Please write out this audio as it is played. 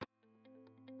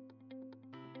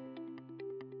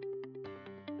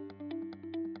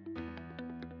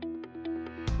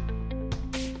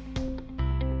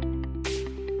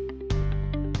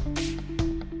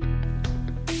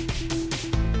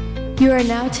You are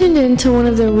now tuned in to one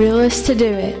of the realest to do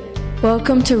it.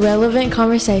 Welcome to Relevant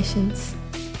Conversations.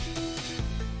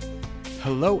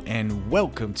 Hello and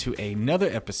welcome to another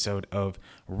episode of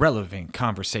Relevant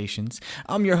Conversations.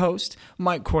 I'm your host,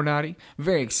 Mike Cornati.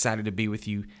 Very excited to be with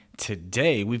you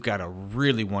today. We've got a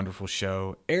really wonderful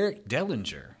show. Eric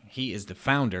Dellinger, he is the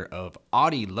founder of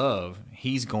Auti Loves.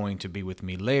 He's going to be with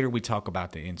me later. We talk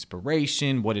about the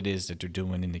inspiration, what it is that they're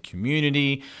doing in the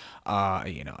community.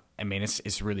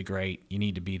 It's really great. You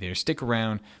need to be there. Stick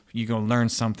around. You're going to learn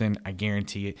something. I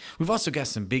guarantee it. We've also got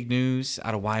some big news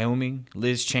out of Wyoming.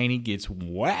 Liz Cheney gets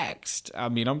waxed.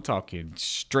 I'm talking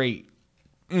straight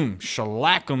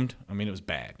shellackumed. It was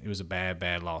bad. It was a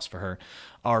bad loss for her.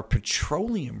 Our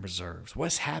petroleum reserves,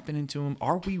 what's happening to them?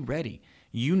 Are we ready?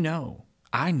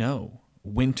 I know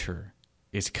winter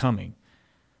is coming.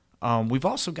 We've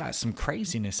also got some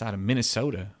craziness out of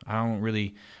Minnesota. I don't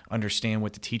really understand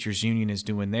what the teachers union is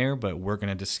doing there, but we're going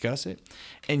to discuss it.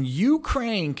 And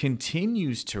Ukraine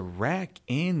continues to rack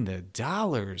in the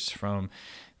dollars from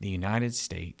the United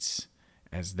States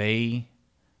as they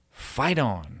fight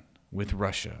on with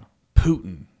Russia.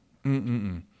 Putin.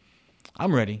 I'm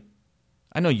ready.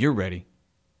 I know you're ready.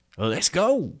 Let's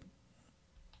go.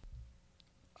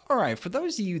 All right, for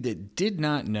those of you that did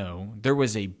not know, there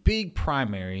was a big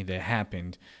primary that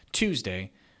happened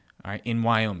Tuesday, in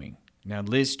Wyoming. Now,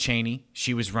 Liz Cheney,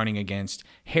 she was running against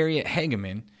Harriet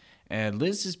Hageman.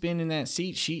 Liz has been in that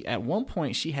seat. At one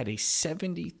point, she had a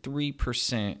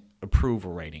 73%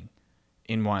 approval rating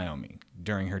in Wyoming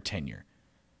during her tenure.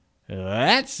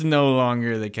 That's no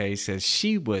longer the case, as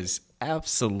she was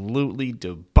absolutely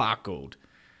debacled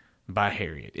by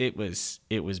Harriet. It was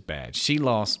bad. She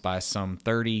lost by some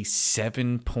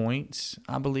 37 points,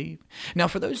 I believe. Now,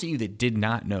 for those of you that did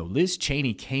not know, Liz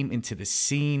Cheney came into the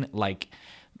scene like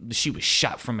she was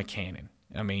shot from a cannon.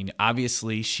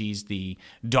 Obviously, she's the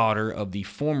daughter of the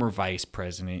former vice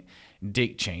president,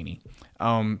 Dick Cheney.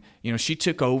 She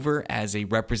took over as a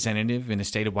representative in the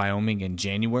state of Wyoming in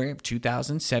January of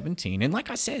 2017. And like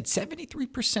I said,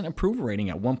 73% approval rating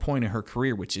at one point in her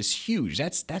career, which is huge.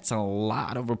 That's a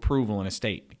lot of approval in a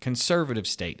state, conservative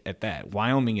state at that.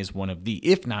 Wyoming is one of the,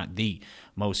 if not the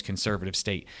most conservative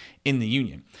state in the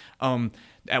union.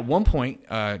 At one point,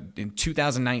 in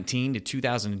 2019 to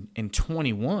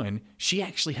 2021, she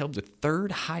actually held the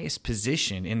third highest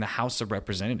position in the House of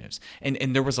Representatives.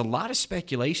 And there was a lot of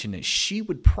speculation that she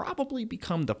would probably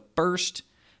become the first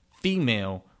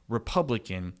female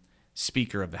Republican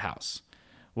Speaker of the House.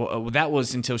 Well, that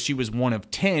was until she was one of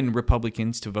 10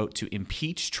 Republicans to vote to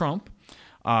impeach Trump.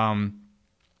 I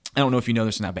don't know if you know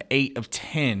this or not, but 8 of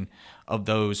 10 of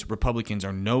those Republicans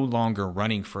are no longer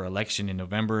running for election in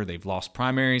November. They've lost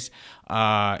primaries.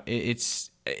 I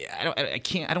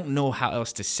don't know how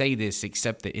else to say this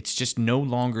except that it's just no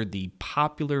longer the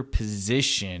popular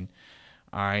position.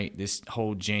 All right, this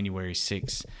whole January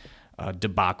 6th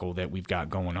debacle that we've got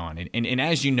going on. And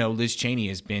as you know, Liz Cheney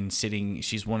has been sitting,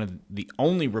 she's one of the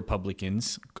only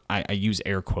Republicans, I use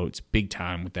air quotes big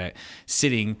time with that,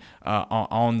 sitting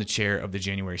on the chair of the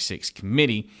January 6th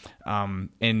committee.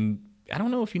 And I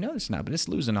don't know if you know this or not, but it's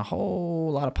losing a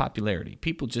whole lot of popularity.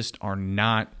 People just are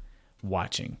not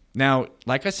watching. Now,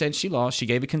 like I said, she lost. She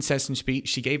gave a concession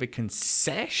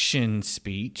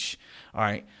speech, all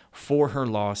right, for her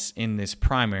loss in this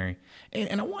primary.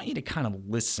 And I want you to kind of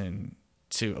listen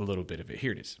to a little bit of it.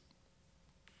 Here it is.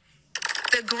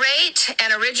 The great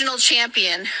and original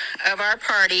champion of our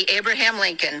party, Abraham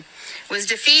Lincoln, was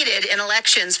defeated in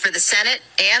elections for the Senate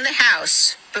and the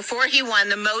House before he won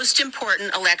the most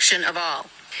important election of all.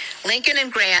 Lincoln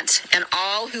and Grant and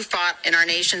all who fought in our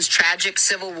nation's tragic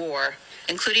Civil War,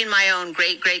 including my own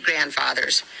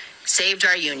great-great-grandfathers, saved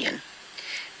our Union.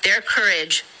 Their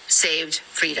courage saved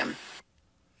freedom.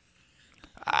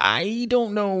 I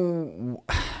don't know.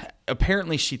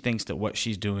 Apparently, she thinks that what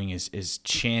she's doing is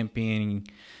championing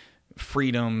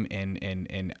freedom,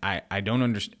 and I don't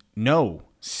understand. No,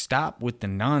 stop with the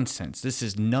nonsense. This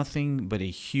is nothing but a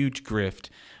huge grift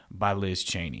by Liz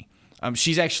Cheney.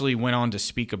 She's actually went on to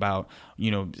speak about,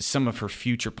 some of her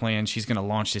future plans. She's going to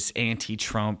launch this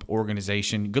anti-Trump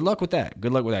organization. Good luck with that.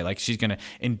 Like, she's going to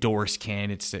endorse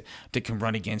candidates that can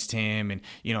run against him and,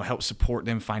 help support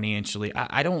them financially.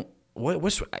 I don't.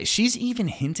 She's even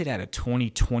hinted at a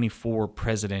 2024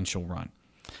 presidential run.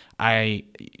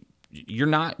 You're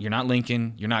not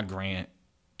Lincoln. You're not Grant.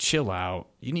 Chill out.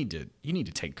 You need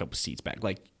to take a couple seats back.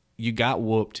 Like, you got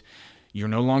whooped. You're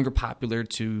no longer popular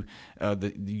to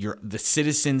the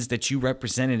citizens that you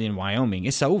represented in Wyoming.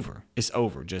 It's over.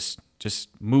 Just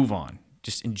move on.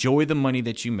 Just enjoy the money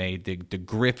that you made, the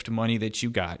grift money that you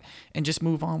got, and just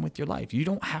move on with your life. You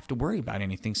don't have to worry about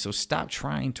anything, so stop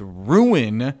trying to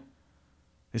ruin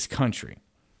this country.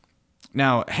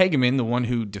 Now, Hageman, the one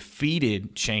who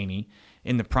defeated Cheney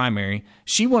in the primary,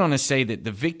 she went on to say that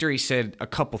the victory said a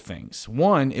couple things.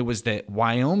 One, it was that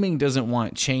Wyoming doesn't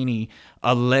want Cheney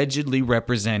allegedly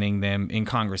representing them in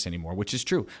Congress anymore, which is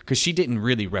true, because she didn't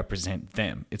really represent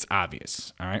them. It's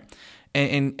obvious, all right?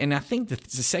 And I think that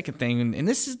the second thing, and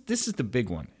this is the big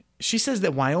one, she says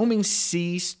that Wyoming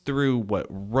sees through what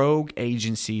rogue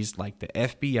agencies like the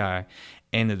FBI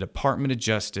and the Department of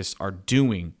Justice are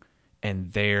doing,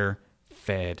 and they're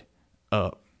fed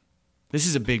up. This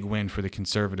is a big win for the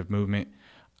conservative movement.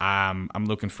 I'm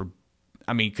looking for,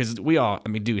 because dude,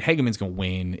 Hageman's going to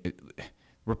win.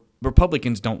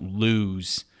 Republicans don't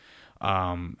lose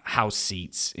House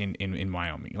seats in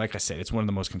Wyoming. Like I said, it's one of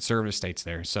the most conservative states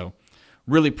there. So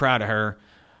really proud of her.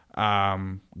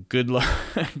 Good luck.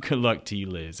 Good luck to you,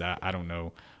 Liz. I don't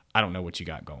know what you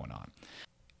got going on.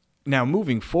 Now,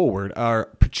 moving forward, our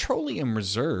petroleum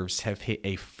reserves have hit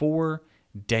a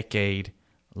 4-decade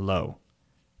low.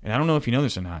 And I don't know if you know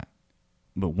this or not,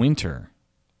 but winter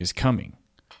is coming.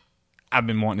 I've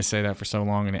been wanting to say that for so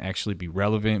long and it actually be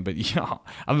relevant, but y'all,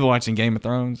 I've been watching Game of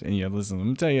Thrones, and listen, let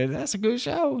me tell you, that's a good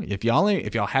show. If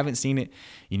y'all haven't seen it,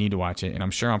 you need to watch it. And I'm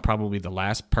sure I'm probably the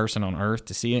last person on earth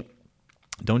to see it.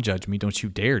 Don't judge me. Don't you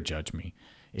dare judge me.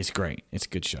 It's great. It's a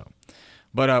good show.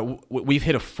 But we've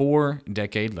hit a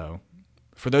 4-decade low.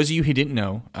 For those of you who didn't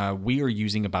know, we are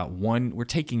using we're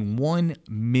taking 1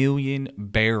 million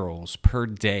barrels per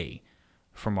day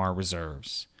from our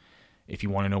reserves. If you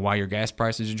want to know why your gas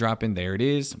prices are dropping, there it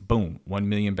is. Boom, 1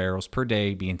 million barrels per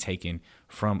day being taken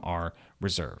from our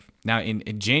reserve. Now,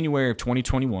 in January of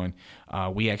 2021,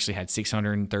 we actually had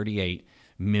 638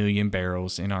 million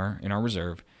barrels in our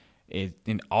reserve.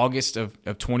 In August of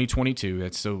 2022,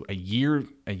 that's so a year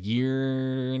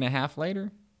and a half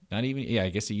later, not even, I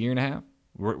guess a year and a half.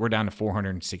 We're down to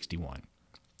 461.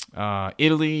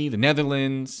 Italy, the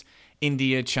Netherlands,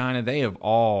 India, China, they have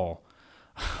all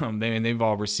they've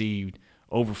all received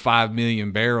over 5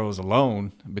 million barrels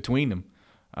alone between them.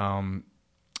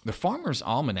 The Farmer's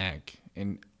Almanac,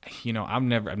 and I've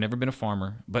never been a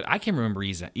farmer, but I can remember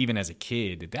even as a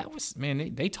kid that was,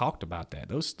 man, they talked about that.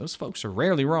 Those folks are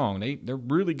rarely wrong. They're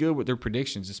really good with their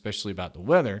predictions, especially about the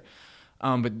weather.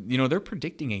 But they're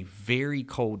predicting a very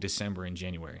cold December and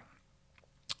January.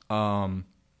 I'm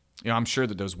sure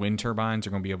that those wind turbines are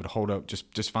going to be able to hold up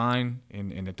just fine,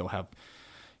 and that they'll have,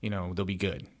 they'll be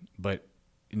good. But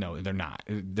no, they're not.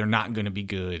 They're not going to be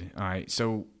good. All right.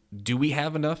 So, do we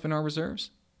have enough in our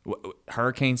reserves?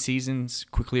 Hurricane season's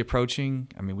quickly approaching.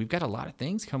 We've got a lot of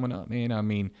things coming up,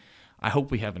 man. I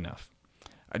hope we have enough.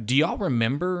 Do y'all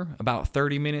remember about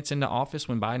 30 minutes into office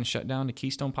when Biden shut down the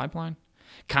Keystone Pipeline?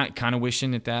 Kind of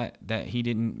wishing that he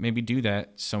didn't maybe do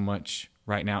that so much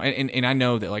right now. And I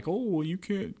know that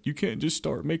you can't just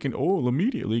start making oil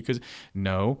immediately, because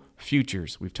no,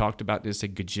 futures. We've talked about this a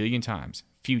gajillion times.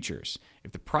 Futures.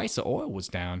 If the price of oil was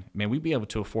down, man, we'd be able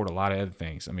to afford a lot of other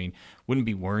things. Wouldn't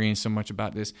be worrying so much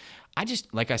about this.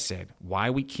 Like I said,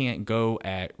 why we can't go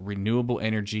at renewable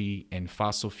energy and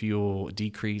fossil fuel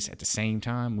decrease at the same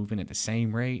time, moving at the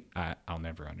same rate, I'll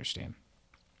never understand.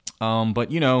 But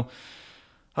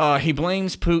he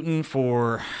blames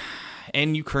Putin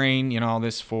and Ukraine, all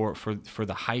this for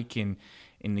the hike in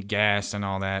the gas and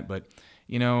all that. But,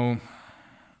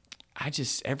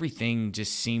 everything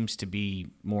just seems to be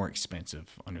more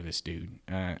expensive under this dude.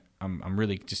 I'm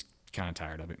really just kind of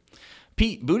tired of it.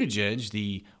 Pete Buttigieg,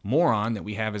 the moron that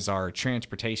we have as our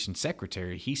transportation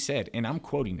secretary, he said, and I'm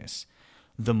quoting this,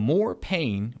 "The more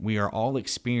pain we are all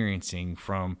experiencing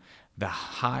from the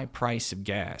high price of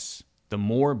gas, the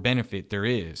more benefit there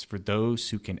is for those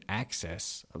who can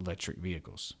access electric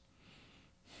vehicles."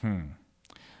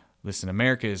 Listen,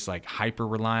 America is hyper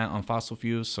reliant on fossil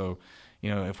fuels. So,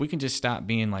 if we can just stop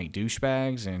being like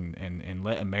douchebags and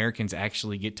let Americans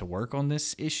actually get to work on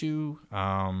this issue,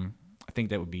 I think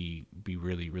that would be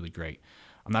really, really great.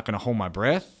 I'm not going to hold my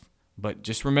breath, but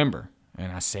just remember,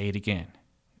 and I say it again,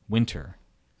 winter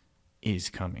is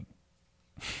coming.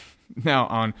 Now,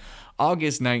 on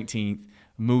August 19th,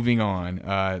 moving on,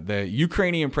 the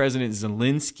Ukrainian President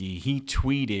Zelensky, he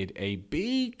tweeted a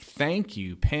big thank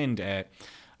you penned at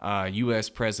U.S.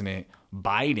 President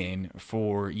Biden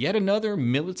for yet another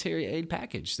military aid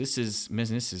package. This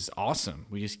is awesome.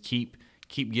 We just keep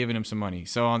giving him some money.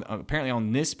 So apparently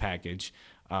on this package,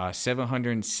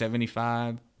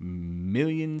 775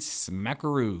 million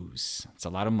smackaroos. It's a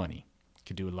lot of money.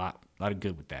 Could do a lot of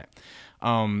good with that.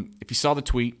 If you saw the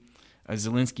tweet,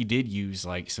 Zelensky did use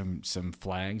like some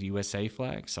flags, USA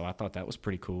flags. So I thought that was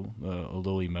pretty cool. A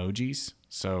little emojis.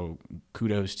 So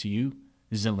kudos to you,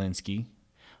 Zelensky.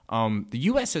 The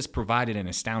U.S. has provided an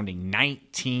astounding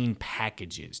 19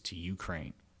 packages to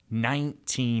Ukraine.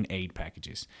 19 aid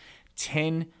packages.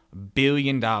 $10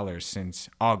 billion since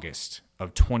August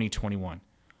of 2021.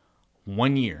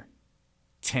 1 year,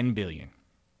 $10 billion.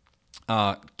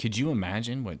 Could you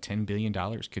imagine what $10 billion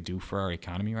could do for our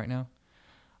economy right now?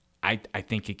 I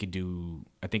think it could do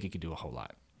a whole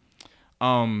lot.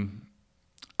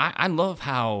 I love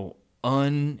how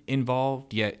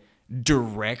uninvolved yet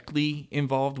directly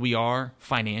involved we are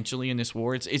financially in this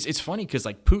war. It's funny because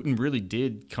like Putin really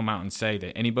did come out and say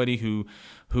that anybody who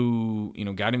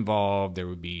got involved, there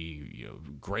would be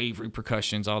grave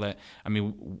repercussions, all that. I mean,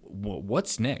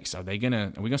 what's next? Are we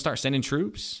gonna start sending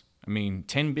troops? I mean,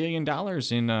 $10 billion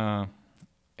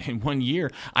in 1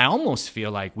 year. I almost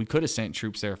feel like we could have sent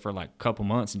troops there for like a couple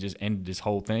months and just ended this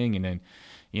whole thing, and then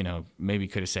maybe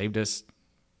could have saved us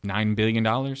 $9 billion.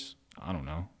 I don't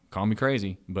know. Call me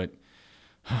crazy, but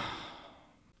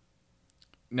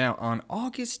now on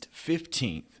August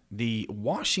 15th, the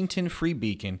Washington Free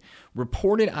Beacon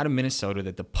reported out of Minnesota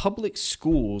that the public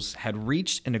schools had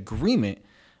reached an agreement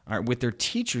with their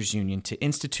teachers union to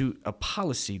institute a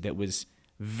policy that was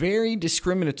very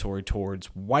discriminatory towards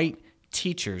white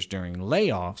teachers during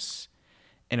layoffs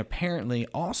and apparently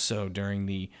also during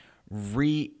the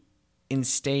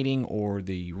reinstating or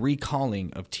the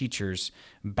recalling of teachers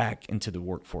back into the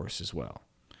workforce as well.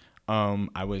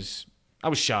 I was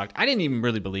shocked. I didn't even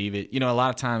really believe it. A lot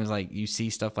of times like you see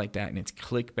stuff like that and it's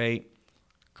clickbait.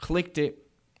 Clicked it.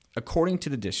 According to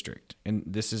the district, and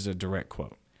this is a direct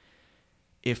quote,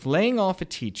 if laying off a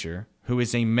teacher who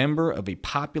is a member of a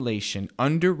population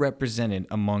underrepresented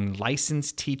among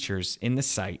licensed teachers in the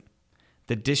site,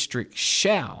 the district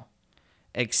shall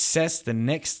access the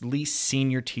next least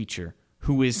senior teacher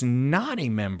who is not a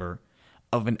member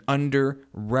of an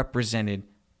underrepresented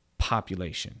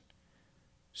population.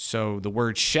 So the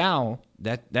word shall,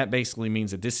 that basically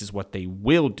means that this is what they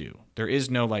will do. There is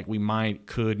no like we might,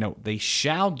 could, no, they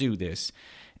shall do this.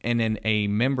 And then a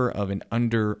member of an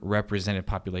underrepresented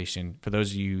population, for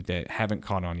those of you that haven't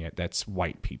caught on yet, that's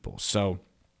white people. So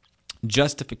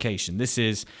justification, this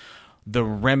is the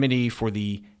remedy for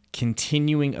the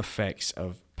continuing effects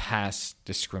of past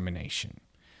discrimination.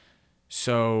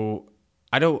 So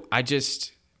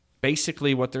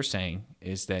basically what they're saying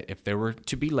is that if there were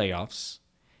to be layoffs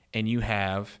and you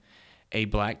have a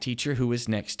black teacher who is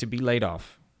next to be laid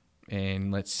off,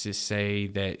 and let's just say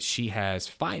that she has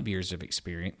 5 years of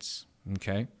experience,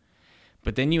 okay?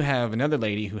 But then you have another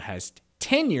lady who has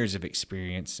 10 years of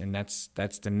experience, and that's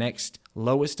the next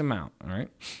lowest amount, all right?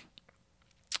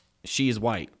 She is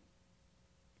white.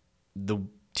 The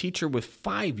teacher with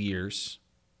 5 years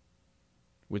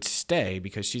would stay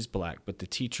because she's black, but the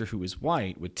teacher who is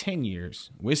white with 10 years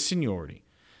with seniority,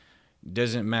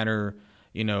 doesn't matter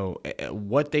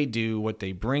what they do, what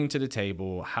they bring to the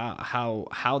table,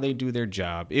 how they do their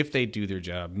job, if they do their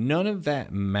job, none of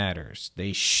that matters.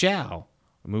 They shall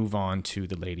move on to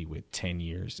the lady with 10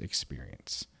 years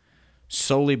experience,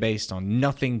 solely based on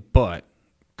nothing but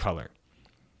color.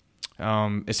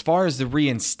 As far as the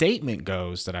reinstatement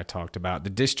goes that I talked about, the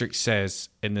district says,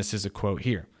 and this is a quote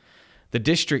here, the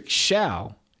district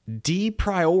shall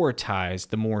deprioritize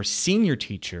the more senior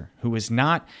teacher who is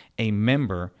not a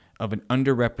member of an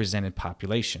underrepresented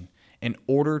population in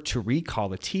order to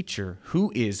recall a teacher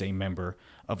who is a member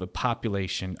of a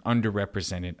population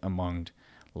underrepresented among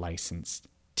licensed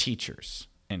teachers,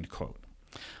 end quote.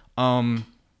 I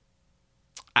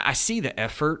see the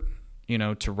effort,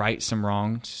 to right some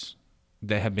wrongs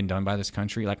that have been done by this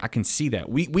country. Like I can see that.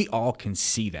 We all can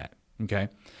see that, okay?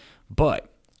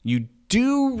 But you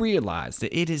do realize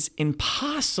that it is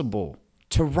impossible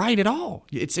to right it all.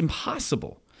 It's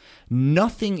impossible.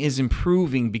 Nothing is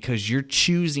improving because you're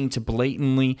choosing to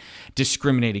blatantly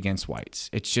discriminate against whites.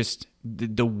 It's just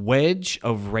the wedge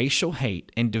of racial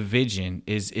hate and division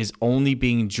is only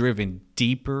being driven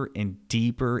deeper and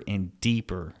deeper and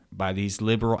deeper by these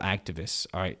liberal activists,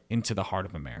 all right, into the heart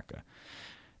of America.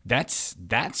 That's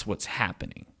what's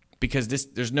happening because this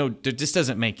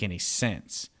doesn't make any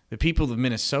sense. The people of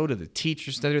Minnesota, the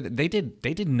teachers, they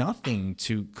did nothing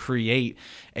to create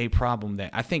a problem that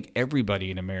I think everybody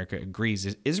in America agrees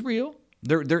is real.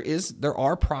 There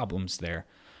are problems there.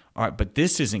 All right, but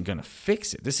this isn't going to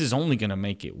fix it. This is only going to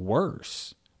make it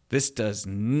worse. This does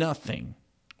nothing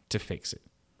to fix it.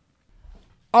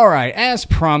 All right, as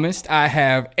promised, I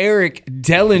have Eric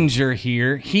Dellinger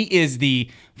here. He is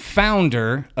the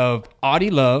founder of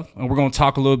Auti Love, and we're going to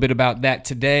talk a little bit about that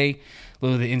today, a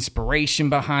little of the inspiration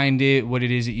behind it, what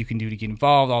it is that you can do to get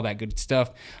involved, all that good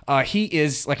stuff. He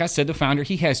is, like I said, the founder.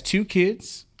 He has 2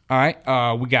 kids. All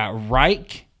right. We got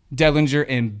Reich Dellinger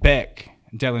and Beck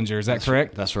Dellinger. Is that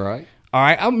correct? That's right. All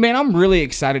right. Man, I'm really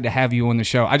excited to have you on the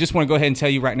show. I just want to go ahead and tell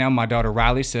you right now, my daughter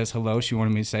Riley says hello. She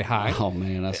wanted me to say hi. Oh,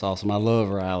 man, that's awesome. I love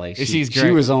Riley. She's great.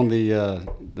 She was on the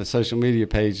social media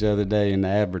page the other day in the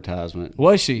advertisement.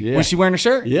 Was she? Yeah. Was she wearing a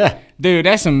shirt? Yeah. Dude,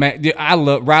 that's amazing. I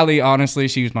love Riley, honestly.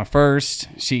 She was my first.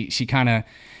 She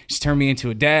turned me into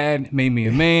a dad, made me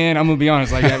a man. I'm going to be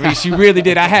honest like that. I mean, she really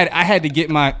did. I had to get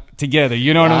my together.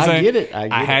 You know what I'm saying? I get it.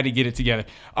 I had to get it together.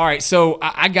 All right, so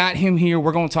I got him here.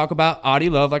 We're going to talk about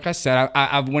Auti Love. Like I said,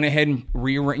 I went ahead and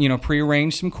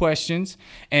prearranged some questions,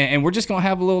 and we're just going to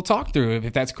have a little talk through it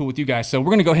if that's cool with you guys. So we're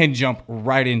going to go ahead and jump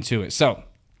right into it. So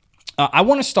I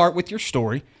want to start with your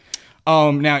story.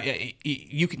 Now,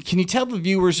 can you tell the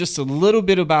viewers just a little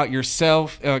bit about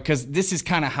yourself? Because this is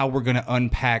kind of how we're going to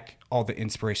unpack all the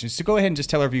inspirations. So go ahead and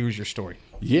just tell our viewers your story.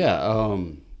 Yeah.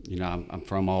 I'm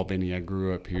from Albany. I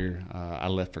grew up here. I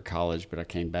left for college, but I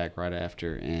came back right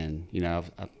after. And,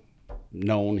 I've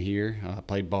known here. I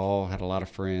played ball, had a lot of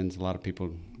friends, a lot of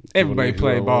people. Everybody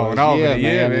played ball in Albany.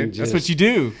 Yeah, man. That's what you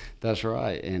do. That's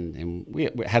right. And we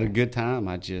had a good time.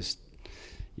 I just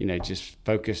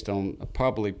focused on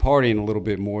probably partying a little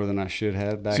bit more than I should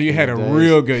have back. So you had a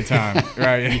real good time,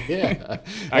 right? Yeah.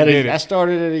 I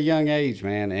started at a young age,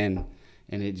 man, and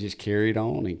it just carried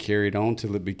on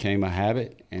till it became a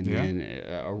habit and then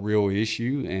a real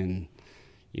issue. And,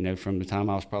 from the time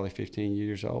I was probably 15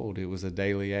 years old, it was a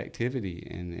daily activity,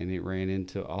 and it ran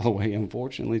into all the way,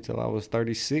 unfortunately, till I was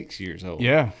 36 years old.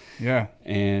 Yeah.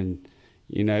 And,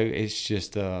 it's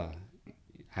just I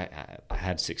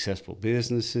had successful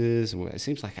businesses. It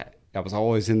seems like I was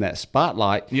always in that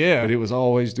spotlight. Yeah. But it was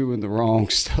always doing the wrong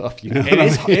stuff.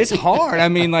 It's hard. I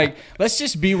mean, like, let's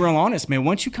just be real honest, man.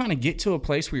 Once you kind of get to a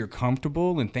place where you're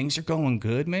comfortable and things are going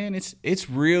good, man, it's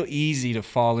real easy to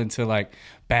fall into like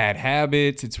bad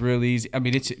habits. It's real easy. I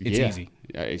mean, it's easy.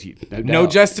 No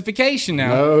justification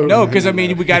now. No, because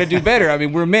we got to do better. I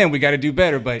mean, we're men. We got to do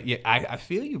better. But yeah, I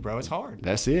feel you, bro. It's hard.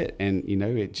 That's it. And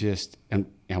it just.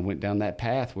 And I went down that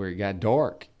path where it got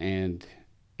dark, and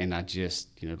I just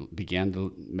began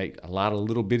to make a lot of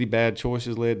little bitty bad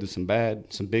choices, led to some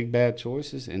big bad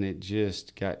choices, and it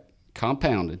just got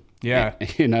compounded. Yeah,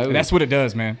 and that's what it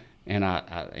does, man. And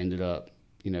I ended up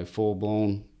full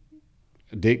blown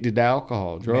addicted to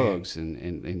alcohol, drugs,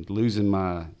 and losing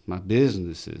my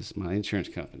businesses, my insurance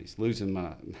companies, losing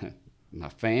my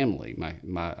family,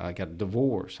 I got a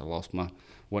divorce. I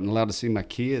wasn't allowed to see my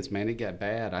kids, man. It got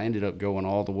bad. I ended up going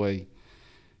all the way,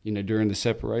 during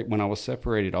when I was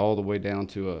separated, all the way down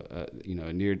to a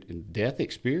near death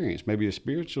experience, maybe a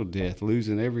spiritual death,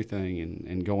 losing everything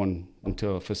and going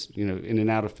into in and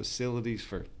out of facilities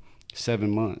for 7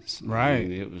 months. Right. I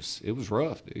mean, it was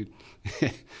rough, dude.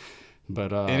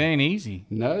 But it ain't easy.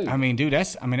 No. I mean, dude,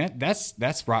 that's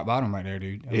rock bottom right there,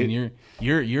 dude. I mean,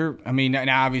 you're I mean,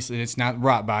 now obviously it's not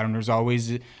rock bottom. There's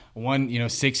always one,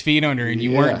 6 feet under, and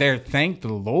you weren't there. Thank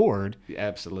the Lord.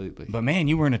 Absolutely. But man,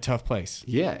 you were in a tough place.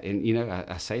 Yeah. And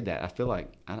I say that, I feel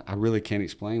like I really can't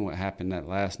explain what happened that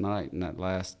last night. And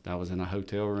I was in a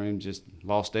hotel room, just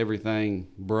lost everything,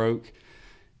 broke,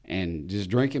 and just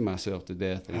drinking myself to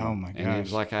death. And, oh, my gosh. And it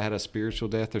was like I had a spiritual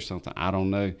death or something. I don't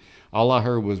know. All I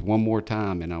heard was one more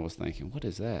time, and I was thinking, what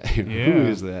is that? Yeah. Who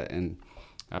is that? And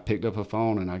I picked up a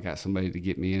phone, and I got somebody to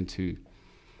get me into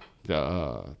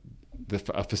a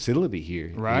facility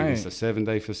here. Right. And it's a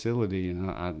 7-day facility, and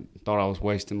I thought I was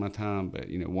wasting my time. But,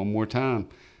 one more time,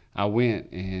 I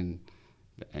went, and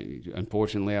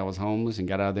unfortunately, I was homeless and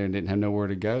got out of there and didn't have nowhere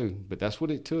to go. But that's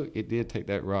what it took. It did take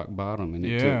that rock bottom, and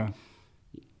it took.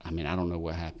 I mean, I don't know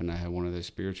what happened. I had one of those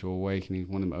spiritual awakenings,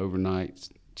 one of them overnights,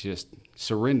 just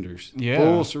surrenders,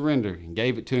 full surrender, and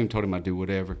gave it to him, told him I'd do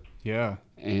whatever. Yeah.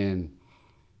 And,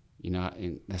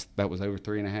 and that was over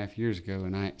 3.5 years ago.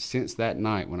 And since that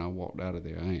night when I walked out of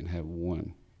there, I ain't had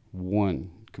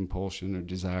one compulsion or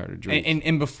desire to drink.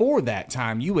 And before that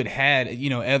time, you had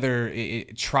other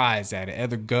tries at it,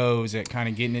 other goes at kind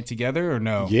of getting it together, or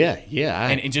no? Yeah.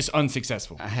 And just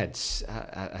unsuccessful. I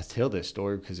tell this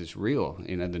story because it's real,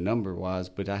 the number wise.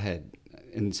 But I had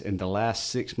in the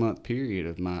last 6-month period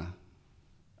of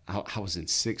I was in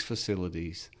 6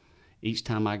 facilities. Each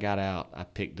time I got out, I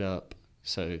picked up.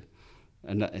 So,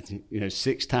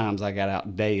 6 times I got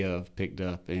out picked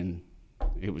up, and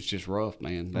it was just rough,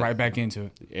 man. Right back into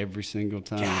it. Every single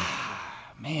time.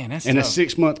 Man, that's in tough. a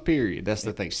 6-month period. That's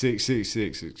the thing.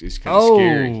 666. It's kind of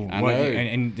scary. I know.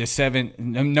 And the 7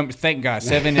 number. Thank God,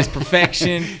 7 is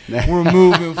perfection. We're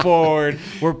moving forward.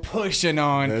 We're pushing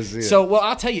on. That's it. So, well,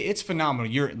 I'll tell you, it's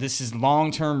phenomenal. This is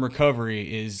long-term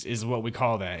recovery is what we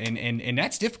call that, and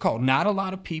that's difficult. Not a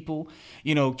lot of people,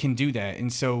 can do that,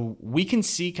 and so we can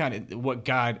see kind of what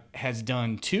God has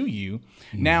done to you.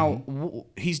 Mm-hmm. Now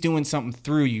He's doing something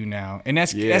through you now, and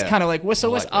that's kind of like what's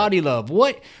Auti Love?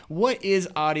 What is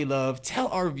Auti Love? Tell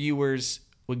our viewers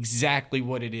exactly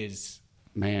what it is.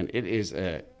 Man, it is.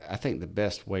 I think the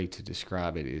best way to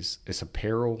describe it is it's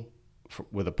apparel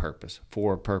with a purpose,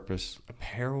 for a purpose.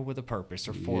 Apparel with a purpose,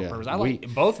 or for a purpose. I like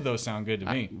both of those. Sound good to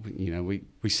me.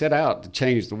 We set out to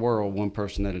change the world one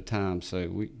person at a time.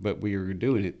 But we are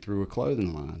doing it through a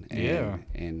clothing line.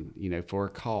 And for a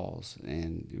cause.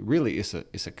 And really, it's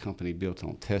a company built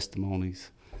on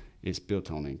testimonies. It's built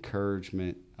on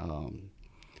encouragement.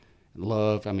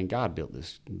 Love. I mean, God built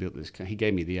this. He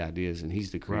gave me the ideas, and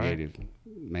He's the creative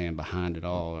man behind it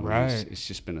all. It's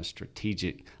just been a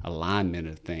strategic alignment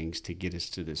of things to get us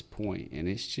to this point. And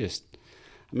it's just,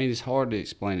 it's hard to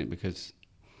explain it because,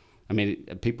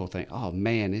 people think, oh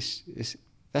man, this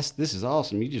is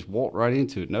awesome. You just walked right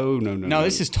into it. No.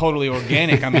 This is totally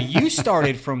organic. You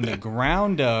started from the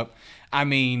ground up.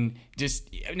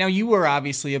 Now you were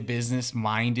obviously a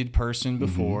business-minded person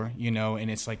before,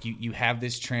 and it's like you have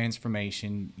this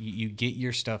transformation. You get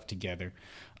your stuff together,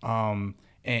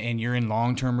 and you're in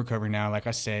long-term recovery now, like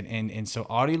I said. And so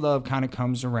Auti Love kind of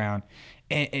comes around.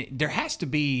 And there has to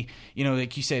be,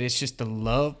 like you said, it's just the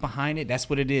love behind it. That's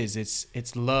what it is.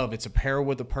 It's love. It's apparel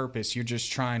with a purpose. You're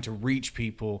just trying to reach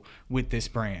people with this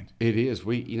brand. It is.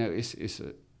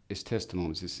 It's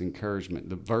testimonies, it's encouragement.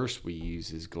 The verse we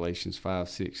use is Galatians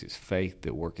 5:6. It's faith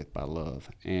that worketh by love.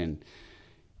 And,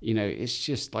 it's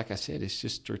just, like I said, it's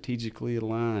just strategically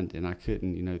aligned. And I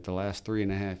couldn't, the last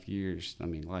 3.5 years,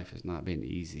 life has not been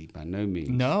easy by no means.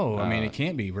 No, it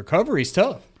can't be. Recovery's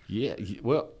tough. Yeah,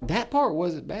 well, that part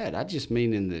wasn't bad. I just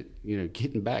mean in the,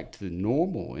 getting back to the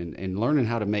normal and learning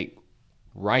how to make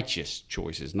righteous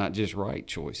choices, not just right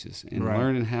choices. And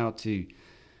learning how to,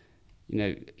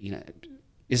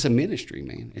 it's a ministry,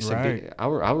 man. It's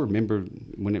I remember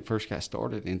when it first got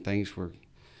started and things were,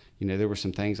 there were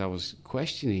some things I was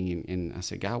questioning and I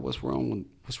said, God, what's wrong?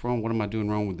 What am I doing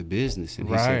wrong with the business? And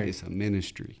He said, it's a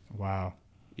ministry. Wow.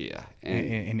 Yeah.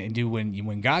 And dude,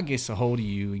 when God gets a hold of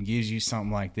you and gives you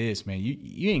something like this, man,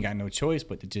 you ain't got no choice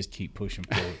but to just keep pushing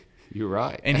forward. You're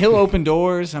right. And He'll open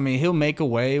doors. He'll make a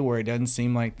way where it doesn't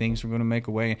seem like things are going to make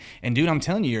a way. And dude, I'm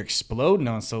telling you, you're exploding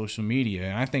on social media,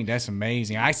 and I think that's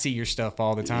amazing. I see your stuff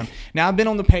all the time. Now, I've been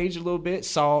on the page a little bit,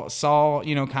 saw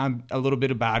kind of a little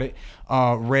bit about it,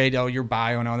 read all your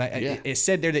bio and all that. Yeah. It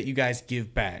said there that you guys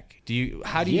give back.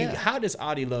 How does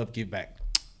Auti Love give back?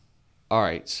 All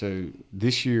right, so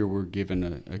this year we're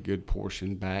giving a good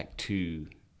portion back to,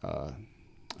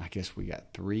 I guess we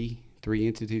got three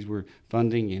entities we're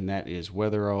funding, and that is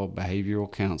Weatherall Behavioral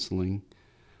Counseling,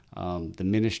 the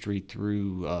ministry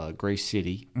through Grace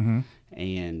City,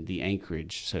 and the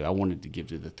Anchorage. So I wanted to give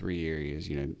to the 3 areas,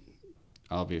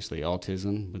 obviously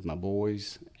autism with my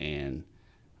boys, and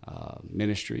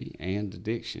ministry and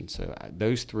addiction. So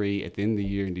those 3, at the end of the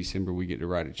year in December, we get to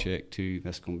write a check to.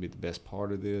 That's going to be the best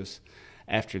part of this.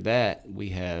 After that, we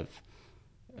have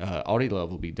Auti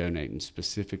Love will be donating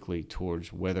specifically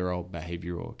towards Weatherall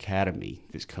Behavioral Academy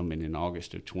that's coming in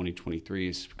August of 2023.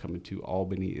 It's coming to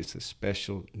Albany. It's a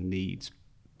special needs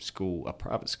school, a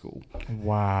private school.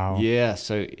 Wow. Yeah,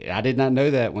 so I did not know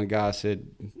that when God said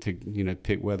to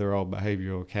pick Weatherall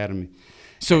Behavioral Academy.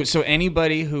 So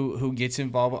anybody who gets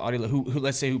involved with Auti Love, who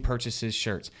let's say who purchases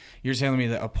shirts, you're telling me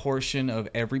that a portion of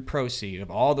every proceed, of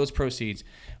all those proceeds,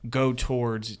 go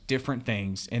towards different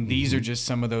things, and these are just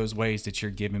some of those ways that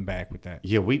you're giving back with that.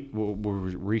 Yeah, we're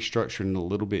restructuring a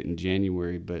little bit in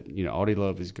January, but Auti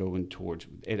Love is going towards.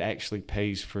 It actually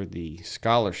pays for the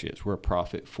scholarships. We're a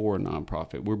profit for a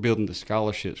nonprofit. We're building the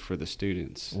scholarships for the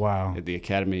students. Wow. At the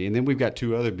academy, and then we've got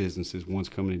 2 other businesses. One's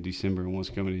coming in December, and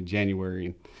one's coming in January,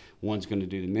 and one's going to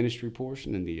do the ministry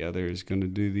portion, and the other is going to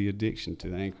do the addiction to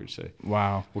the Anchorage. So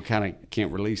wow, we kind of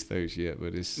can't release those yet,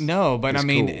 but it's no. But it's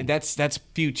cool. that's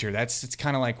future. It's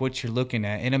kind of like what you're looking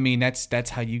at, and that's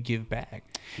how you give back.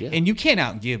 Yeah. And you can't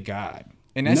outgive God.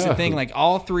 And that's the thing. Like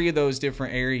all 3 of those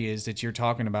different areas that you're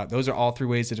talking about, those are all 3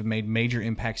 ways that have made major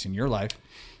impacts in your life.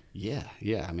 Yeah.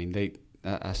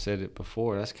 I said it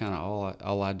before. That's kind of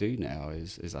all I do now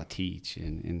is I teach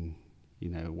and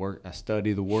work. I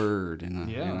study the Word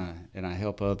and I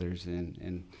help others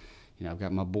and I've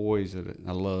got my boys that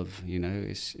I love.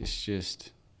 It's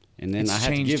just And then It's I had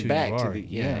to changed give who back you to are.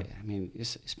 the, I mean,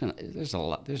 it's been, there's a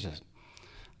lot,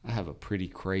 I have a pretty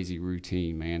crazy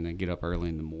routine, man. I get up early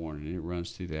in the morning and it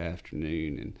runs through the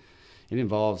afternoon, and it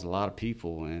involves a lot of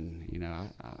people. And, you know,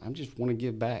 I just want to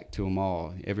give back to them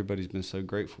all. Everybody's been so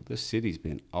grateful. This city's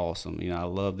been awesome. You know, I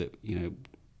love that, you know,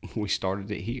 we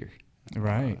started it here.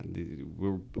 Right.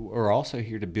 We're also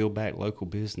here to build back local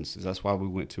businesses. That's why we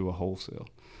went to a wholesale.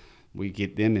 We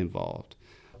get them involved.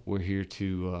 We're here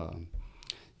to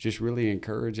just really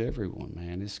encourage everyone,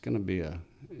 man. It's going to be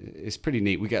it's pretty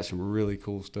neat. We got some really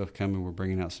cool stuff coming. We're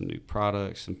bringing out some new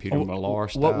products, some Peter Millar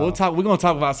style. We're going to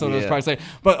talk about some of those products later.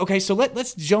 But okay, so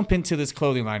let's jump into this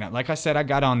clothing line. Like I said, I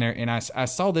got on there and I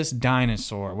saw this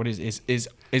dinosaur. What is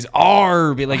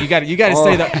Arby? Like you got to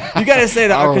say that. You got to say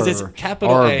that because it's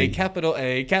capital A, capital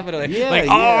A, capital A. Yeah, like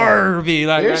Arby.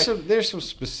 Like there's some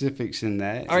specifics in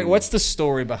that. All right, what's the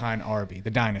story behind Arby,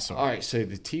 the dinosaur? All right, so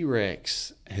the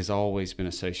T-Rex has always been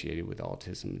associated with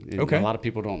autism. And okay. A lot of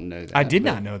people don't know that. I did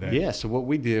not know that. Yeah, so what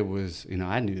we did was, you know,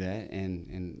 I knew that,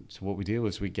 and so what we did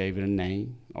was we gave it a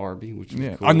name, Arby, which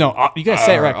was cool. Oh, no, you got to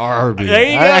say it right. Arby.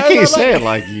 I can't say it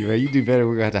like you, man. You do better.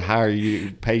 We're going to have to hire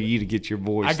you, pay you to get your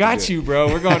voice. I got you, bro.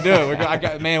 We're going to do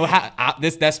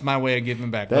it. That's my way of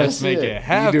giving back. Let's make it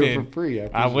happen. You do it for free.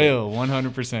 I will,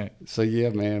 100%. So, yeah,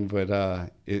 man, but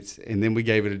and then we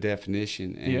gave it a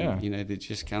definition, and, you know, it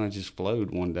just kind of just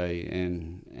flowed one day,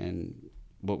 and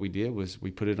what we did was we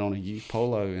put it on a youth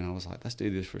polo, and I was like, let's do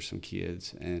this for some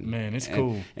kids. And man, it's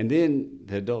cool. And then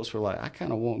the adults were like, I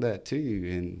kind of want that too.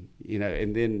 And, you know,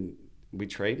 and then we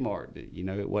trademarked it. You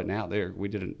know, it wasn't out there. We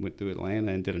went through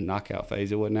Atlanta and did a knockout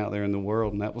phase. It wasn't out there in the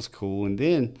world, and that was cool. And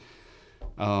then,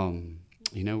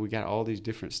 you know, we got all these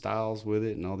different styles with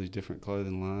it and all these different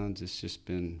clothing lines. It's just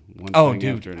been one thing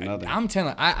after another. I'm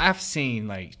telling you, I've seen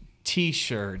like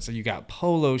T-shirts, you got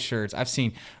polo shirts. I've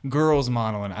seen girls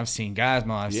modeling. I've seen guys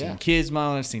modeling. I've seen kids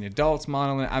modeling. I've seen adults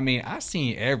modeling. I mean, I've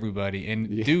seen everybody.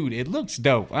 And dude, it looks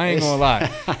dope. I ain't gonna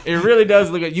lie. It really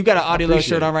does look good. You got an Auti Loves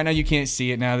shirt on right now. You can't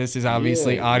see it now. This is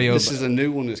obviously audio. This is a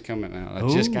new one that's coming out. I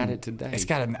just got it today. It's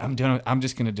got I'm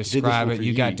just gonna describe it.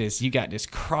 You got this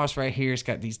cross right here. It's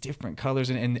got these different colors,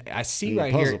 and I see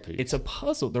right here it's a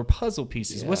puzzle. They're puzzle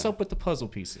pieces. What's up with the puzzle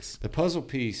pieces? The puzzle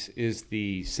piece is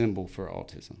the symbol for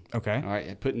autism. Okay. All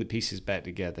right, putting the pieces back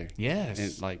together. Yes.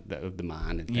 And like of the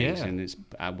mind and things. Yeah.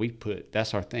 And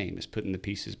that's our theme, is putting the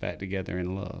pieces back together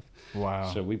in love.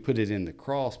 Wow. So we put it in the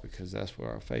cross because that's where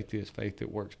our faith is, faith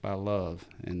that works by love.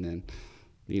 And then,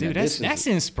 dude, that's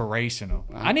inspirational.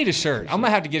 I need a shirt. I'm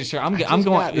gonna have to get a shirt. I'm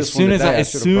going as soon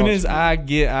as I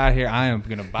get out here. I am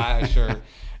gonna buy a shirt.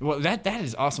 Well, that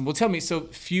is awesome. Well, tell me, so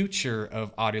future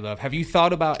of Auti Love, have you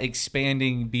thought about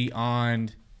expanding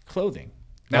beyond clothing?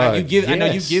 Now I know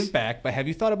you give back, but have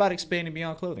you thought about expanding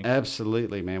beyond clothing?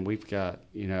 Absolutely, man. We've got,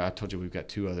 you know, I told you we've got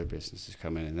 2 other businesses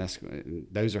coming in.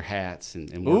 Those are hats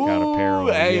and workout apparel.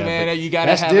 Hey, man, you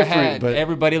gotta have a hat. But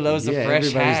everybody loves a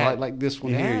fresh hat. Like this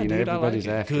one here. You know, everybody's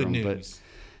after them. Good news.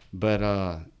 But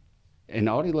in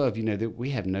Auti Love, you know, that we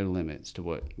have no limits to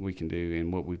what we can do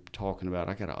and what we're talking about.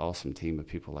 I got an awesome team of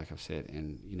people, like I've said,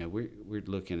 and you know, we're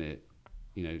looking at,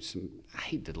 you know, I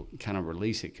hate to kind of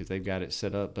release it because they've got it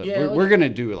set up, but we're going to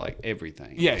do it like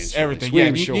everything. Yes, eventually. everything.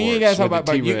 Swim You shorts guys talk with about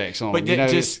the T-Rex on. But you know,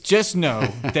 just know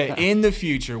that in the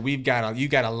future you got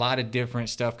a lot of different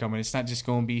stuff coming. It's not just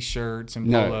going to be shirts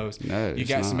and polos. No, you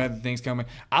got some other things coming.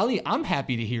 I'm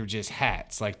happy to hear just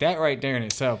hats. Like that right there in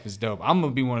itself is dope. I'm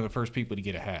going to be one of the first people to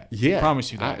get a hat. Yeah, I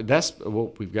promise you that. That's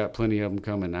what we've got. Plenty of them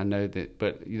coming. I know that.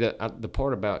 But the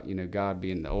part about, you know, God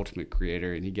being the ultimate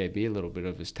creator, and He gave me a little bit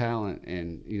of His talent, and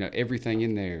you know, everything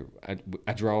in there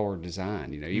I draw or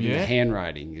design, you know, even the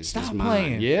handwriting is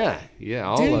mine. Playing. Yeah,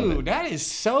 all of it. Dude, that is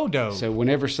so dope. So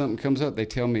whenever something comes up, they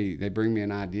bring me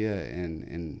an idea,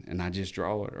 and I just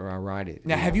draw it or I write it.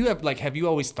 Now, have you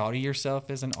always thought of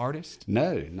yourself as an artist?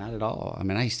 No, not at all. I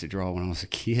mean, I used to draw when I was a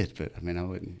kid, but I mean, I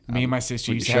wouldn't. Me and my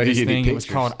sister used to have this thing. It was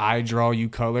called I Draw You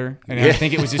Color, and I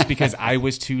think it was just because I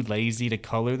was too lazy to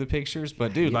color the pictures.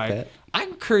 But dude, I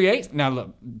can create. Now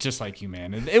look, just like you,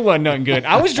 man, it wasn't nothing good.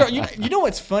 I was drawing. You know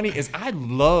what's funny is I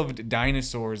loved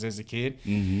dinosaurs as a kid,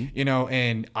 you know,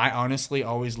 and I honestly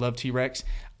always loved T-Rex.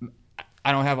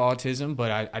 I don't have autism,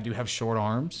 but I do have short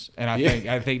arms, and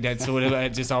I think that's what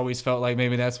it just always felt like.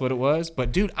 Maybe that's what it was.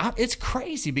 But dude, it's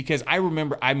crazy because I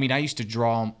remember. I mean, I used to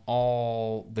draw them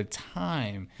all the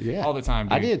time. Yeah, all the time.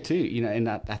 Dude. I did too. You know, and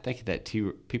I think of that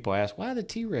people ask why the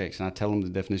T-Rex, and I tell them the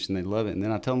definition. They love it, and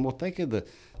then I tell them, well, think of the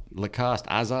Lacoste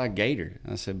Isaiah Gator.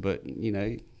 I said, but you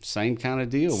know, same kind of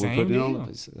deal. We're putting it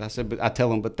on. I said, but I tell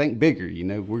them, but think bigger. You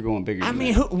know, we're going bigger. I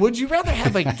mean, would you rather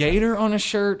have a gator on a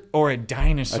shirt or a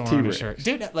dinosaur on a shirt,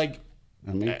 dude? Like,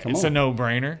 I mean, come it's on. a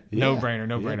no-brainer. Yeah. No-brainer.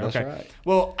 That's Okay. right.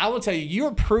 Well, I will tell you,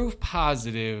 you're proof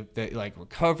positive that like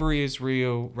recovery is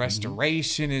real,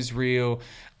 restoration is real.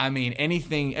 I mean,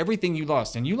 everything you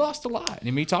lost, and you lost a lot.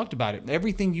 And we talked about it.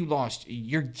 Everything you lost,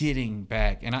 you're getting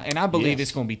back. And I believe Yes.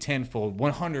 it's going to be tenfold,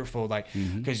 100-fold, like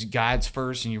because God's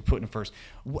first and you're putting first.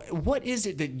 What is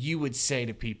it that you would say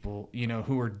to people,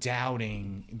 who are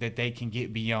doubting that they can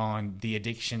get beyond the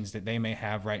addictions that they may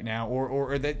have right now,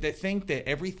 or that think that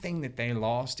everything that they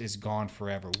lost is gone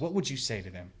forever? What would you say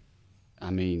to them? I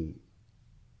mean,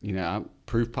 I'm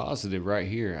proof positive right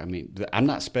here. I mean, I'm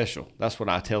not special. That's what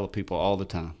I tell people all the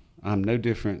time. I'm no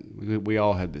different. We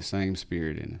all have the same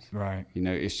spirit in us. Right.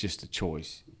 It's just a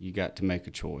choice. You got to make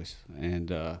a choice. And,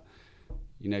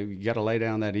 you got to lay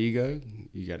down that ego.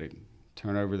 You got to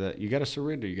turn over that. You got to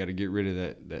surrender. You got to get rid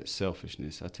of that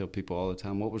selfishness. I tell people all the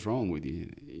time, what was wrong with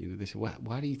you? They say,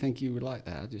 why do you think you were like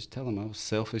that? I just tell them I was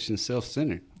selfish and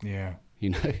self-centered. Yeah.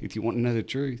 If you want to know the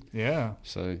truth. Yeah.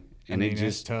 So,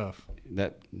 it's tough.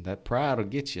 That pride will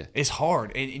get you. It's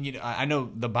hard, and I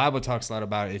know the Bible talks a lot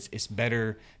about it. It's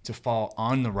better to fall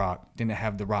on the rock than to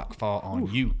have the rock fall on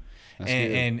you.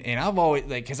 And I've always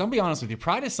because I'll be honest with you,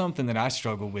 pride is something that I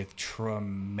struggle with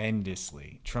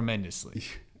tremendously,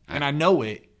 and I know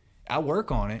it. I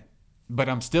work on it, but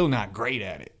I'm still not great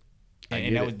at it.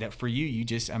 And that for you. You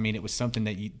just, it was something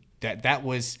that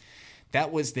was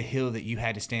the hill that you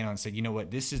had to stand on and said, you know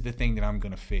what, this is the thing that I'm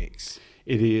going to fix.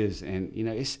 It is, and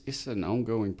it's an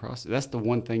ongoing process. That's the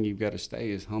one thing you've got to stay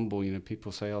is humble.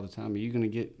 People say all the time, "Are you going to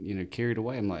get carried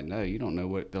away?" I'm like, no, you don't know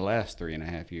what the last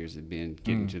 3.5 years have been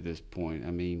getting to this point.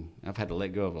 I've had to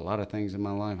let go of a lot of things in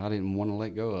my life I didn't want to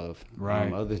let go of,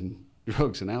 right? Other than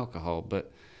drugs and alcohol,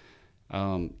 but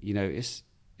it's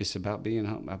about being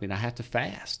humble. I have to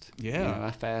fast. Yeah, I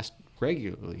fast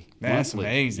regularly. That's monthly,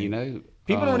 amazing.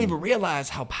 People don't even realize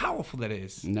how powerful that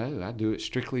is. No, I do it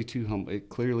strictly to humble. It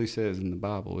clearly says in the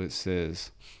Bible, it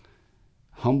says,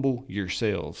 humble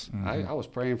yourselves. I was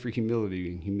praying for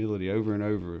humility over and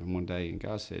over one day, and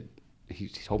God said, he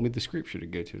told me the scripture to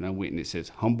go to, and I went, and it says,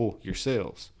 humble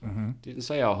yourselves. Didn't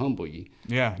say I'll humble you.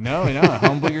 Yeah, no,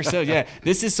 humble yourselves. Yeah,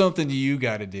 this is something you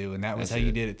got to do, and that's how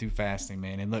you did it through fasting,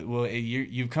 man. And look, well,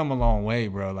 you've come a long way,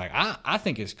 bro. Like, I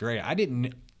think it's great.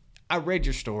 I read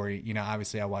your story.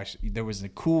 Obviously I watched. There was a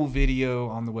cool video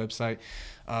on the website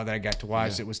that I got to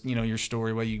watch. Yeah. It was, your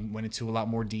story where you went into a lot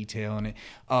more detail in it.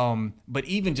 But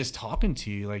even just talking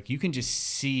to you, like you can just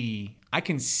see. I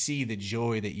can see the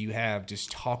joy that you have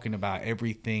just talking about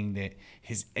everything that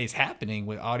is happening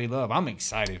with Auti Love. I'm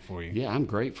excited for you. Yeah, I'm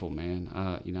grateful, man.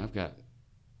 I've got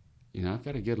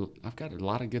a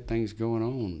lot of good things going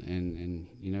on,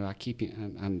 and I keep.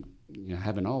 I'm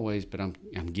haven't always, but I'm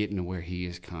getting to where he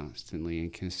is constantly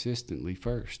and consistently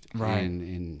first. Right.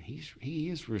 And he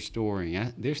is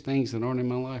restoring. There's things that aren't in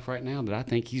my life right now that I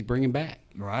think he's bringing back.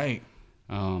 Right.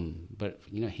 But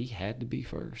he had to be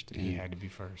first. He had to be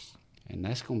first. And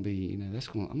that's going to be, I'm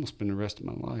going to spend the rest of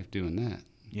my life doing that.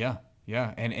 Yeah.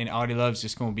 Yeah. And Auti Love's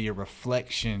just going to be a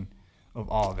reflection of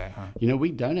all that, huh?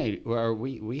 We donated, or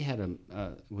we had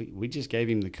we just gave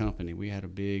him the company. We had a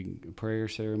big prayer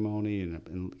ceremony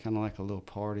and kind of like a little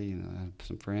party, and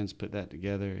some friends put that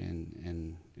together,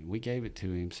 and we gave it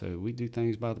to him. So we do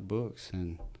things by the books,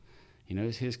 and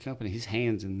it's his company, his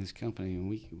hands in this company, and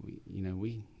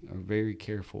we are very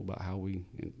careful about how we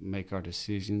make our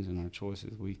decisions and our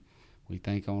choices. We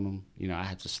think on them. I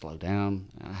have to slow down.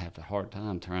 I have a hard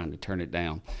time trying to turn it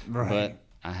down, right? But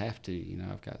I have to,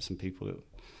 I've got some people that,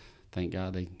 thank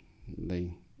God,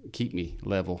 they keep me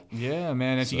level. Yeah,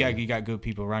 man. You got good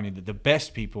people around you. The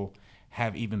best people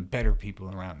have even better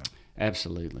people around them.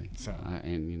 Absolutely. So,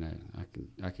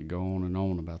 I could go on and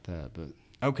on about that, but.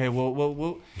 Okay,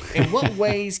 well, in what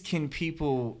ways can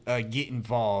people get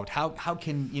involved? How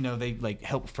can they like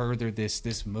help further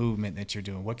this movement that you're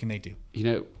doing? What can they do?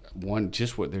 One,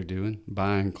 just what they're doing,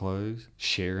 buying clothes,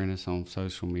 sharing us on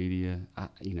social media. I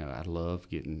love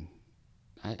getting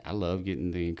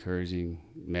the encouraging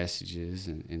messages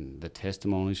and the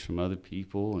testimonies from other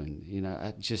people, and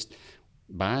I just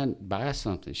buy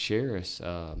something, share us.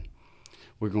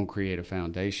 We're going to create a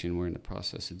foundation. We're in the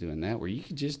process of doing that, where you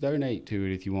can just donate to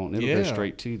it if you want. It'll go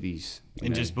straight to these.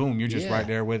 And just boom, you're just right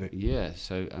there with it. Yeah.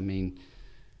 So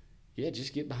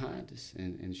just get behind us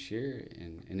and share it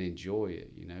and enjoy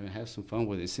it. And have some fun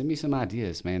with it. Send me some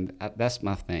ideas, man. That's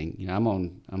my thing. I'm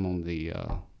on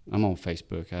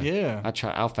Facebook.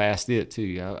 I'll fast it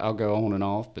too. I'll go on and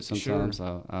off, but sometimes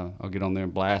I'll get on there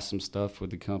and blast some stuff with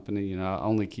the company. I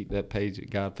only keep that page at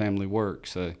God Family Work.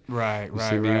 So right.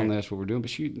 Send me on there. That's what we're doing.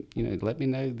 But let me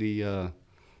know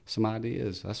some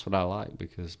ideas. That's what I like,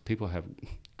 because people have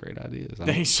great ideas.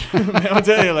 They sure, man, I'll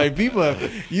tell you, like, people,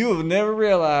 you will never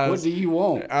realize. What do you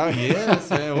want? Yes,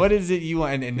 man. What is it you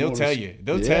want? And they'll tell you.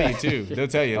 They'll tell you too. They'll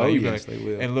tell you. Oh, like, yes, they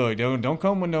will. And look, don't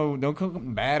come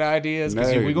with bad ideas,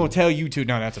 because we're gonna tell you to.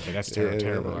 No, that's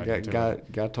terrible.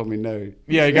 God told me no.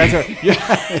 Yeah, you guys are.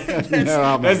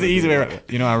 Yeah, that's the easy way.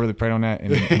 You know, I really prayed on that.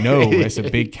 And no, it's a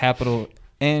big capital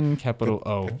N, capital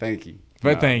O. Thank you.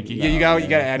 But thank you. You got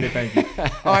to add it. Thank you.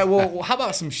 All right. Well, how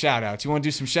about some shout outs? You want to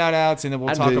do some shout outs, and then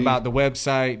we'll talk about the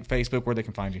website, Facebook, where they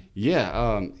can find you.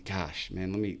 Yeah. Gosh,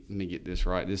 man, let me get this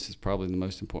right. This is probably the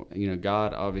most important. You know,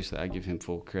 God, obviously, I give him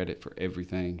full credit for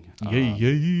everything.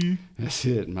 Yeah. That's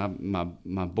it. My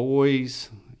boys,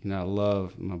 you know, I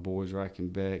love my boys, Rack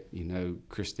and Beck. You know,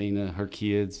 Christina, her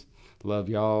kids, love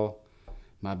y'all.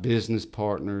 My business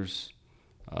partners,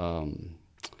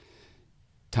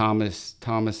 Thomas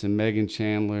and Megan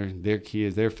Chandler, their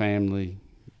kids, their family,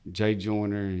 Jay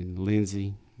Joyner and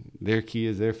Lindsay, their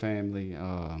kids, their family.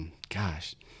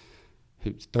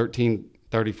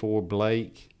 1334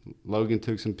 Blake, Logan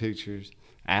took some pictures.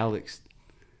 Alex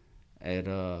at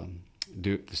the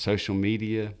social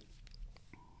media.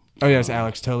 Oh yeah, it's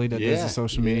Alex Tully that does the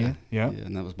social media. Yeah,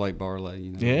 and that was Blake Barley.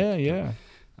 You know. Yeah.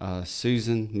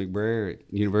 Susan McBrayer at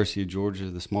University of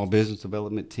Georgia, the small business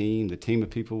development team, the team of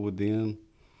people with them.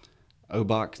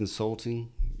 Obot Consulting,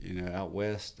 you know, out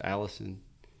west, Allison,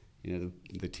 you know,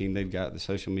 the team they've got, the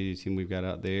social media team we've got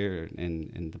out there,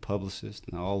 and the publicist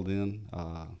and all of them.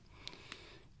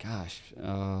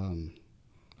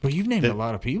 But you've named a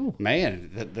lot of people.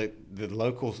 Man, the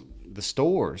local, the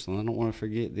stores, and I don't want to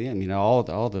forget them. You know,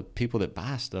 all the people that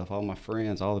buy stuff, all my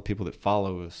friends, all the people that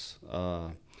follow us.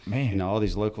 You know, all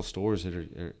these local stores that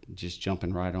are just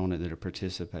jumping right on it, that are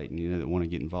participating, you know, that want to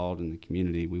get involved in the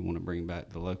community. We want to bring back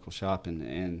the local shopping.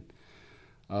 And,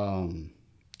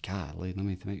 golly, let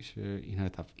me make sure, you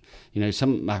know,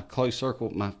 some of my close circle,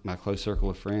 my close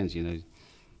circle of friends, you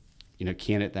know,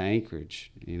 Ken at the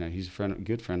Anchorage, you know, he's a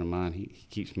good friend of mine. He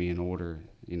keeps me in order.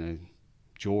 You know,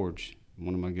 George,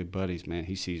 one of my good buddies, man,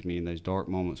 he sees me in those dark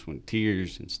moments when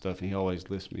tears and stuff, and he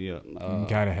always lifts me up. You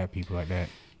gotta have people like that.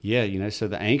 Yeah, you know, so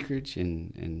the Anchorage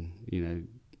and you know,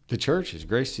 the churches,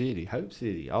 Grace City, Hope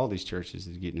City, all these churches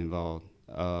is getting involved.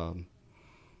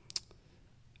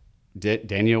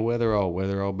 Danielle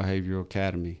Weatherall Behavioral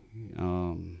Academy.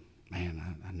 Man, I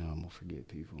know I'm going to forget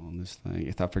people on this thing.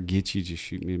 If I forget you, just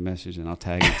shoot me a message and I'll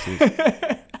tag it too.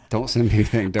 Don't send me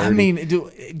anything dirty. I mean,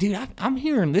 dude, I'm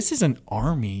hearing this is an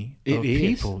army of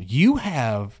people. You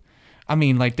have... I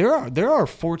mean, like there are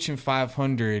Fortune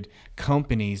 500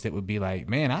 companies that would be like,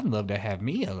 man, I'd love to have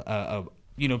me a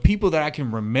you know, people that I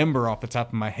can remember off the top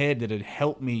of my head that had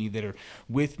helped me, that are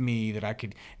with me, that I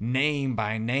could name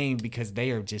by name because they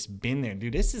have just been there.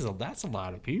 Dude, that's a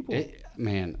lot of people.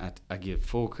 I give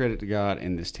full credit to God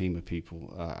and this team of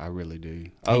people. I really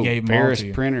do. Ferris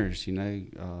Printers, you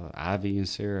know, Ivy and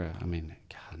Sarah. I mean,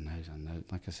 God knows, I know.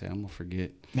 Like I said, I'm gonna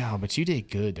forget. No, but you did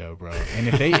good though, bro. And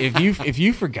if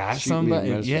you forgot somebody,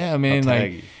 yeah, man,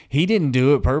 like he didn't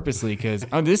do it purposely because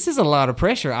this is a lot of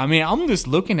pressure. I mean, I'm just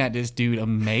looking at this dude,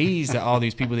 amazed at all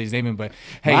these people that he's naming. But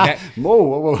hey,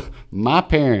 whoa, my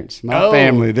parents, my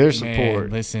family, their support.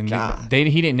 Man, listen,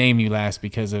 he didn't name you last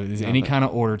because of any kind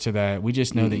of order to that. We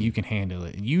just know that you can handle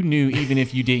it. You knew even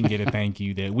if you didn't get a thank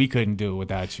you that we couldn't do it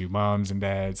without you, moms and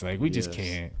dads. Like we just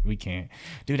can't. We can't,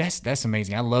 dude. That's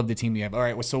amazing. I love the team you have. All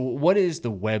right, so what is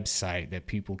the website that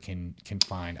people can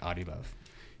find Auti Love?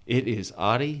 It is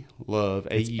Auti Love,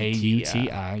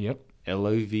 AUTI, yep.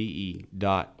 LOVE.org.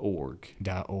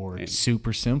 And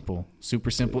super simple.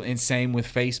 And same with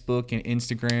Facebook and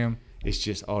Instagram. It's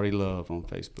just Auti Love on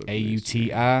Facebook.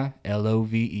 AUTI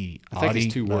LOVE. I think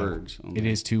it's two words. It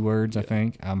is two words, I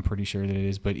think. I'm pretty sure that it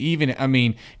is. But even, I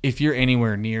mean, if you're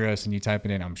anywhere near us and you type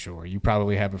it in, I'm sure you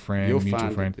probably have a friend, You'll mutual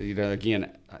find friend. You know,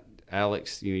 again,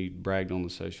 Alex, you bragged on the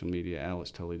social media.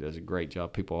 Alex totally does a great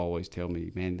job. People always tell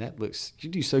me, man, you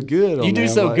do so good. You do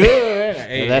so good.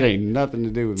 Hey, that ain't nothing to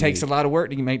do with me. It takes a lot of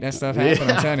work to make that stuff happen.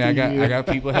 I'm telling you, I got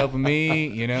people helping me.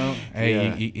 You know,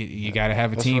 hey, you got to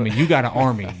have a team, and you got an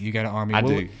army. I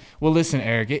do. Well, listen,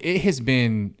 Eric, it has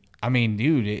been. I mean,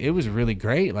 dude, it was really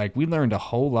great. Like we learned a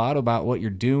whole lot about what you're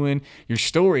doing. Your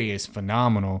story is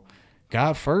phenomenal.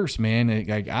 God first, man.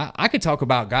 Like I could talk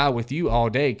about God with you all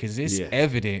day because it's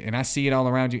evident, and I see it all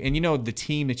around you. And the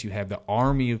team that you have, the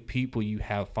army of people you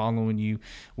have following you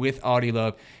with Auti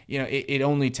Love, it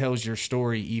only tells your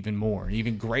story even more,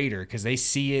 even greater, because they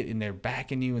see it and they're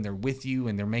backing you and they're with you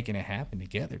and they're making it happen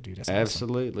together, dude. That's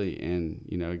absolutely awesome.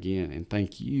 And again, and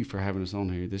thank you for having us on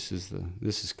here. This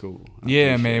is cool.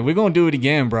 Yeah, man, we're gonna do it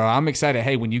again, bro. I'm excited.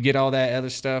 Hey, when you get all that other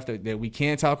stuff that we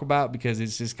can't talk about because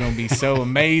it's just gonna be so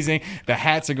amazing. The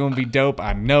hats are going to be dope.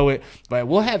 I know it. But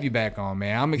we'll have you back on,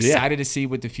 man. I'm excited to see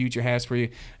what the future has for you.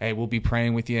 Hey, we'll be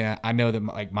praying with you. I know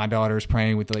that my daughter is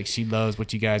praying with you. She loves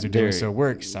what you guys are doing. So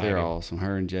we're excited. They're awesome.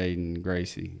 Her and Jaden,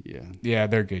 Gracie. Yeah. Yeah,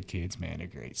 they're good kids, man. They're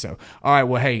great. So, all right.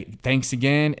 Well, hey, thanks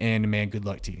again. And, man, good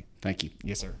luck to you. Thank you.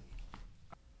 Yes, sir.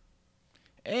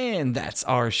 And that's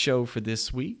our show for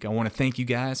this week. I want to thank you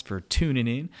guys for tuning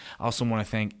in. I also want to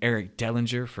thank Eric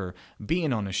Dellinger for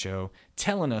being on the show,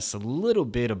 telling us a little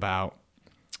bit about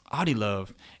Auti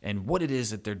Love and what it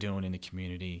is that they're doing in the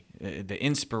community, the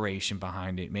inspiration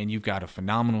behind it. Man, you've got a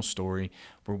phenomenal story.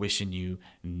 We're wishing you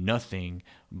nothing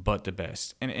but the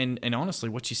best. And honestly,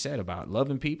 what you said about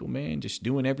loving people, man, just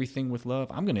doing everything with love,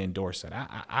 I'm going to endorse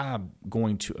that. I'm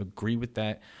going to agree with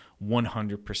that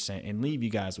 100% and leave you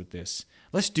guys with this.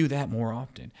 Let's do that more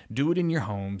often. Do it in your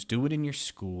homes, do it in your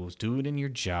schools, do it in your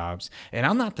jobs. And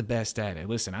I'm not the best at it.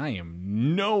 Listen, I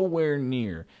am nowhere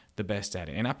near the best at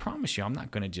it. And I promise you, I'm not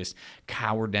going to just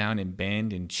cower down and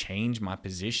bend and change my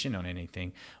position on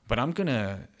anything, but I'm going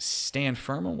to stand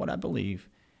firm on what I believe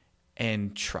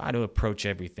and try to approach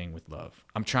everything with love.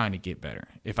 I'm trying to get better.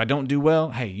 If I don't do well,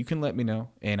 hey, you can let me know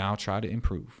and I'll try to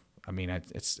improve. I mean,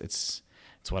 it's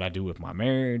what I do with my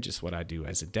marriage. It's what I do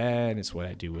as a dad. It's what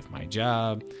I do with my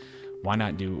job. Why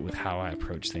not do it with how I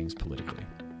approach things politically?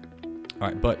 All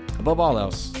right, but above all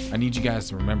else, I need you guys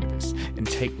to remember this and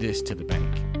take this to the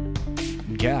bank.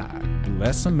 God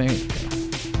bless America.